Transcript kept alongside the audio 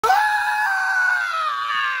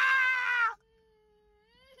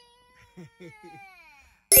All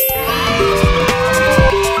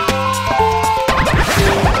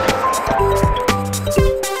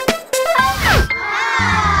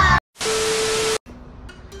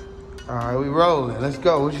right, we rolling. Let's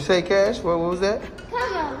go. What'd you say, Cash? What was that?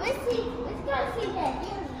 Come on, let's go see that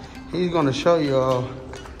building. He's gonna show you all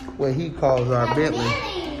what he calls our Bentley.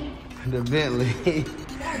 The Bentley.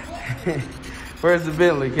 Where's the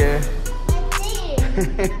Bentley, Cash?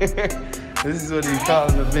 This is what he's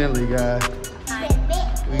calling the Bentley, guys.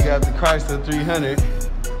 We got the Chrysler 300,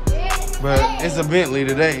 but it's a Bentley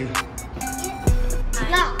today. It's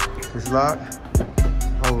locked. It's locked?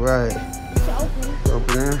 All right. It's open.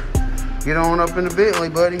 Open there. Get on up in the Bentley,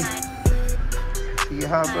 buddy. You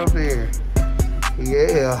hop up here.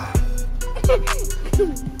 Yeah.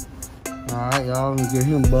 All right, y'all. Let me get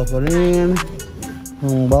him buckled in.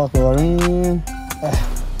 Buckled in.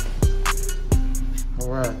 All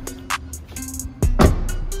right.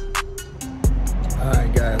 All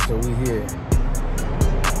right, guys. So we here.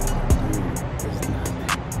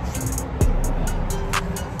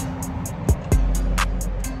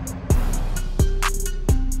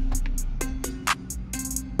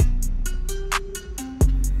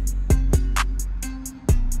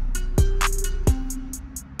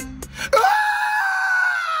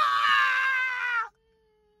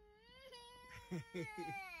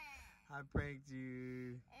 I pranked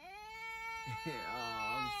you. Oh,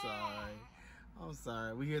 I'm sorry. I'm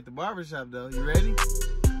sorry. We here at the barbershop though. You ready?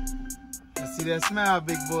 Let's see that smile,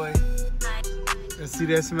 big boy. Let's see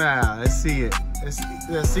that smile. Let's see it.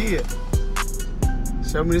 Let's see it.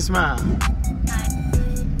 Show me the smile.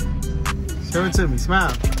 Show it to me.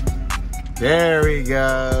 Smile. There we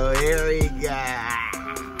go. Here we go.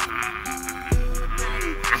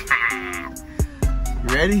 You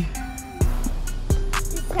ready?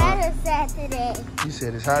 Today. You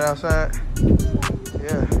said it's hot outside?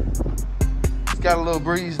 Yeah. It's got a little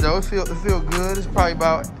breeze though. It feel good. It's probably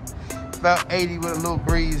about 80 with a little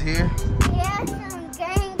breeze here. Yeah, some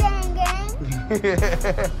gang.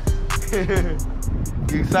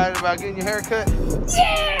 You excited about getting your hair cut?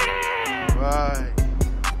 Yeah! Right.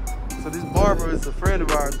 So this barber is a friend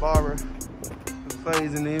of ours, barber, who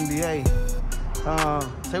plays in the NBA.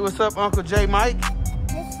 Say what's up, Uncle J Mike.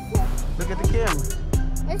 Look at the camera.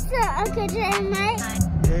 What's up, Uncle J Mike?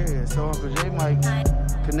 Yeah, so Uncle J Mike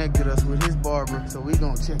connected us with his barber, so we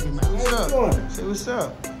gonna check him out. What's up? Say what's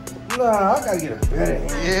up. Nah, I gotta get a better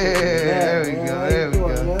hair. Yeah, there we go, there we go.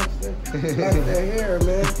 Like that hair,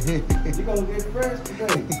 man. You gonna get fresh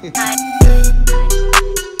today.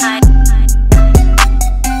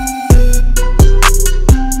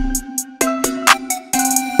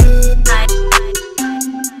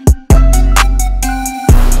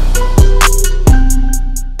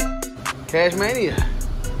 Kashmania.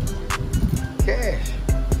 Cash.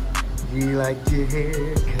 Do you like your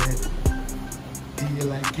haircut? Do you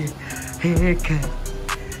like your haircut?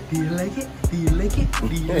 Do you like it? Do you like it? Do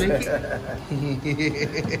you like it?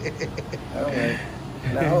 Okay.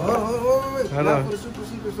 Now, hold on. Put the super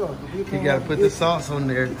secret sauce. You gotta put the sauce on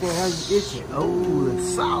there. You can't have you itching. Oh, the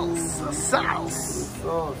sauce. The sauce.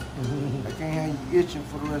 I can't have you itching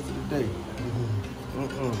for the rest of the day.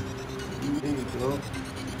 There you go.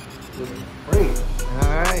 Bring it. All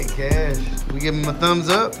right, Cash. We give him a thumbs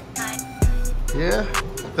up? Yeah?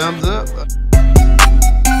 Thumbs up?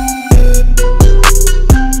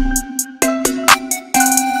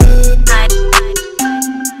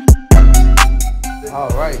 All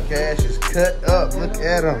right, Cash is cut up. Look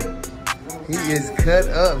at him. He is cut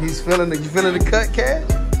up. He's feeling the, you feeling the cut, Cash?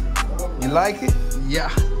 You like it? Yeah.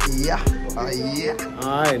 Yeah. Oh, yeah.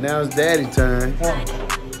 All right, now it's Daddy turn.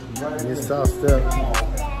 Get sauced up.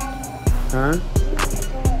 Huh?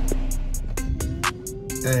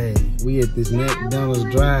 Hey, we at this McDonald's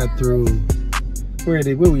drive-thru. Where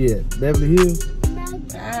we at? Beverly Hills?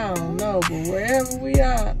 I don't know, but wherever we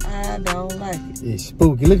are, I don't like it. It's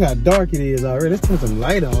spooky. Look how dark it is already. Let's put some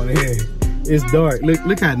light on here. It's dark.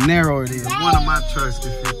 Look how narrow it is. One of my trucks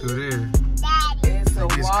can fit through there. It's a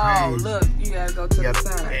It's wall. crazy. Look, you gotta go to the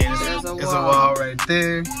side. There's a wall right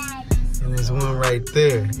there. And there's one right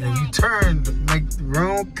there. And you turn to make the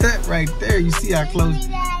wrong cut right there. You see how close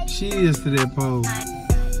she is to that pole.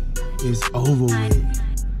 It's over with.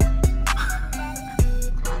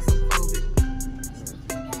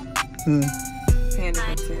 Panic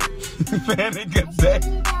attack. Panic attack.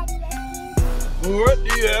 What do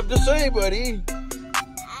you have to say, buddy?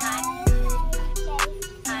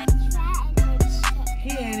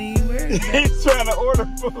 He ain't even worried about it. He's trying to order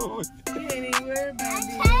food. He ain't even worried about it.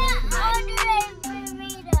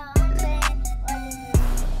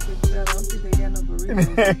 I don't think they got no burritos.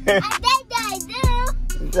 I I think they do.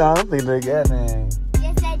 I don't think they got name.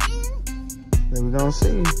 Yes, I do. Then we're gonna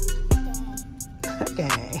see.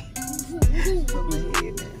 Okay.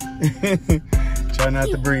 Try not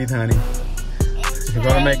to breathe, honey. You're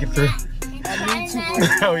gonna make it through.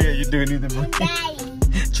 Oh yeah, you do need to breathe.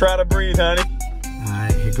 Try to breathe, honey.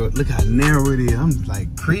 Alright, here go. Look how narrow it is. I'm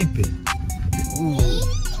like creeping. Ooh.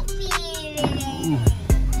 Ooh.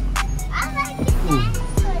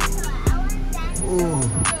 Ooh.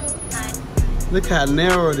 Look how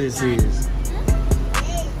narrow this is.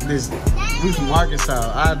 We from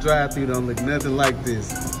Arkansas. Our drive-through don't look nothing like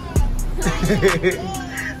this.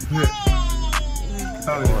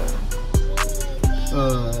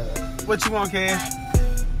 What you want, Cash?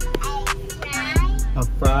 A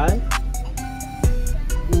fry?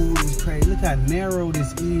 Ooh, this is crazy. Look how narrow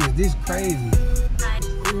this is. This is crazy.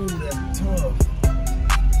 Ooh, that's tough.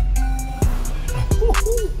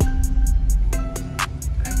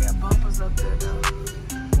 I got bumpers up there, though.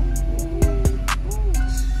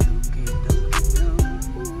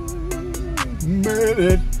 Made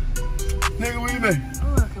it. Nigga, we made it.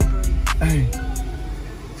 Oh, I can breathe. Hey.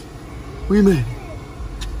 We made it.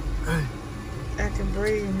 Hey. I can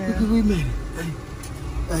breathe now. Nigga, we made it. Hey.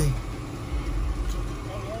 Hey.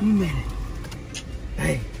 We made it.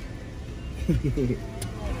 Hey.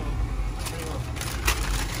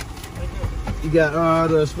 You got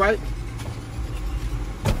the Sprite?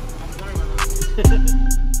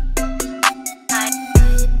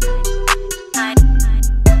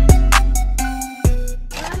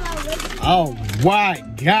 All right,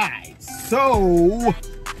 guys. So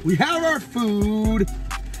we have our food,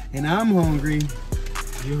 and I'm hungry.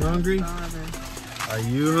 You hungry? Are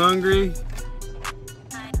you hungry?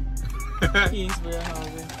 He's real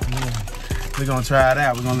hungry. Yeah. We're gonna try it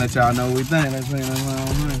out. We're gonna let y'all know what we think. Let's see.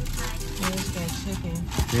 He's got chicken.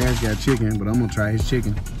 Dad's got chicken, but I'm gonna try his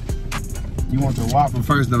chicken. You want the Whopper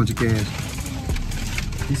first, don't you, Cash?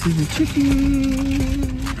 This is the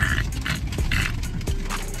chicken.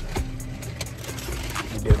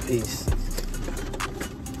 Give a piece.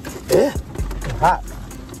 Yeah, it's hot.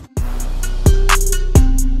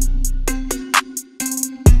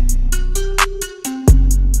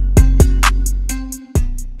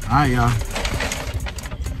 All right, y'all.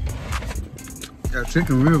 That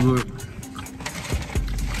chicken real good.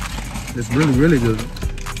 It's really, really good.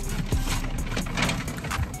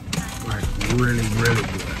 Like, really, really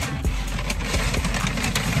good.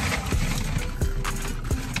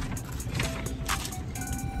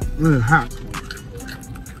 Really hot.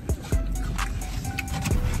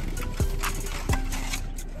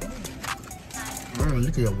 Oh, look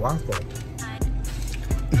at your waffle.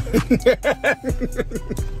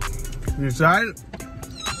 You excited?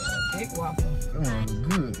 Big waffle. Oh,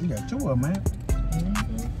 good. You got two of them, man.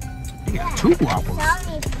 You got two waffles.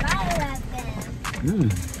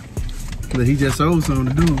 Look, he just sold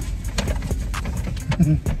something to do.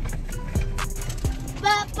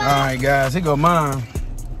 All right, guys, here go mine.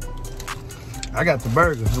 I got the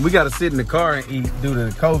burger. And we got to sit in the car and eat due to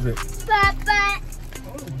the COVID.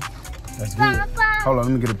 That's good. Hold on,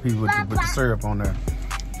 let me get a piece with the syrup on there.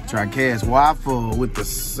 Try Cash waffle with the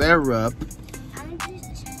syrup.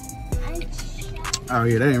 Oh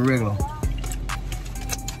yeah, that ain't regular.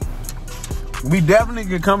 We definitely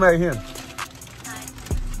could come back here.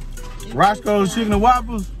 Roscoe's Chicken and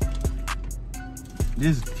Waffles.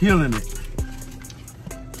 Just killing it.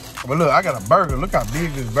 But look, I got a burger. Look how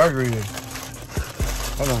big this burger is.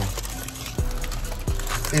 Hold on.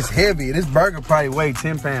 It's heavy. This burger probably weighed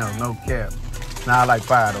 10 pounds, no cap. Nah, I like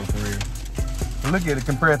 5 though, for real. But look at it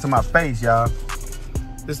compared to my face, y'all.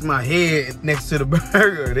 This is my head next to the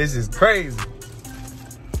burger. This is crazy.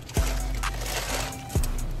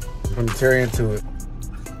 I'm gonna tear into it.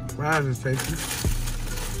 Fries is tasty.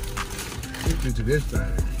 Get into this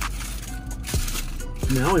thing.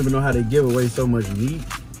 Man, I don't even know how they give away so much meat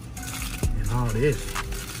and all this.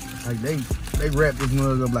 Like they wrap this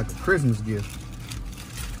mug up like a Christmas gift.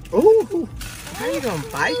 Ooh! How you gonna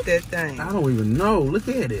bite that thing? I don't even know. Look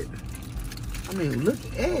at it. I mean, look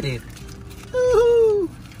at it. Ooh!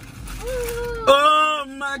 Oh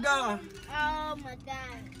my God! Oh my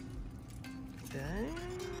God! Dang,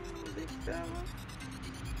 big fella.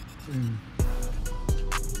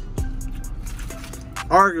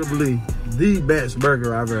 Arguably the best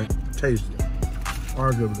burger I've ever tasted.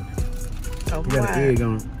 Arguably. Oh, You got an egg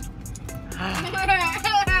on it.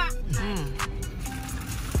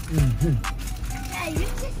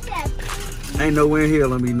 Ain't nowhere in here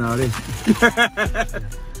let me eating all this.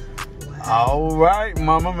 All right,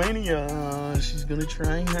 Mama Mania. She's gonna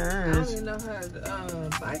try I don't hers. even know how to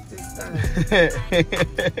bite this thing.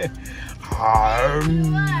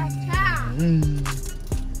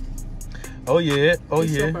 Oh yeah. Oh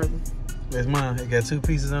It's your yeah. burger. That's mine. It got 2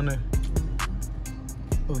 pieces on there.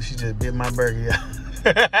 Oh, she just bit my burger, y'all.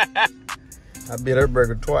 I bit her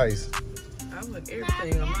burger twice. I put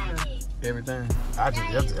everything on mine. Everything. I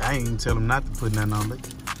ain't even tell them not to put nothing on. Look,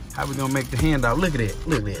 how we gonna make the handout? Look at that.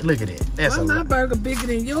 Look at that. Look at that. That's Why a my lot. burger bigger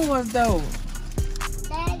than yours though?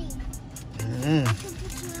 Daddy, Mm. I can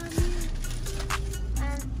put you on mute.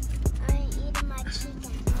 I'm eating my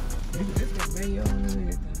chicken. It's got mayo on it and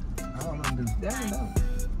everything. I don't know, dude. That one though.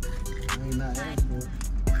 I ain't not asking for it.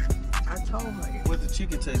 I told her. What the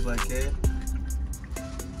chicken taste like, Cat?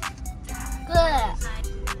 Good.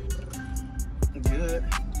 Good.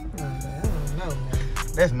 I don't know, man.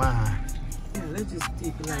 That's mine. Yeah, let's just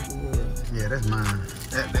keep it like it was. Yeah, that's mine.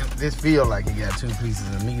 This feel like it got 2 pieces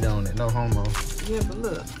of meat on it. No homo. Yeah, but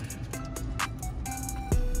look.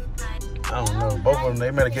 I don't know. Both of them,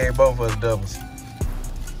 they might have gave both of us doubles.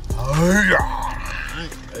 Oh, yeah.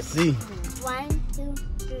 Let's see. 1, 2,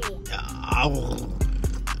 3.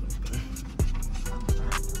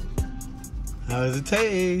 How does it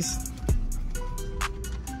taste?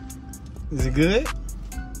 Is it good?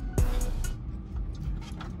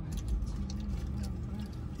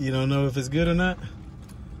 You don't know if it's good or not?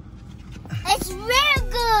 It's real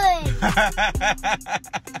good.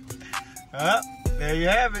 Oh, there you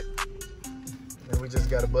have it. And we just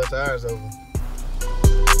got to bust ours open.